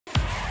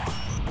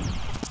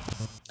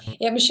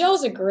Yeah,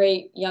 Michelle's a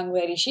great young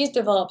lady. She's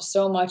developed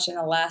so much in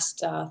the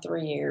last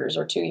 3 years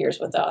or 2 years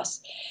with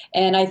us.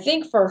 And I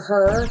think for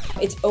her,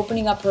 it's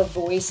opening up her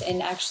voice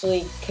and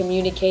actually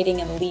communicating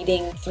and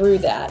leading through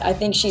that. I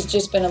think she's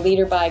just been a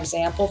leader by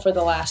example for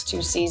the last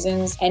 2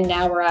 seasons. And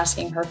now we're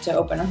asking her to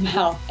open her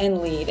mouth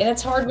and lead. And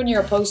it's hard when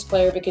you're a post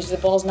player because the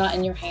ball's not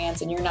in your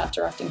hands and you're not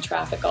directing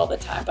traffic all the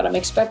time. But I'm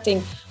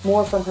expecting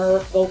more from her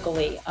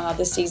vocally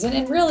this season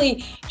and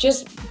really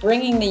just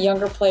bringing the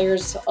younger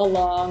players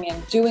along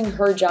and doing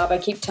her job. I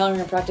keep telling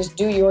her in practice,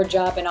 do your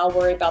job and I'll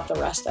worry about the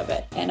rest of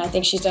it. And I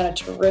think she's done a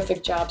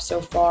terrific job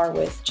so far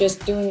with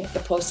just doing the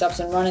post-ups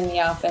and running the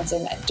offense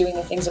and doing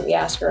the things that we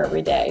ask her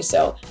every day.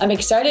 So I'm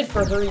excited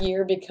for her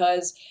year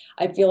because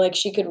I feel like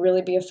she could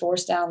really be a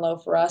force down low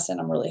for us, and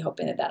I'm really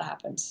hoping that that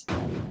happens.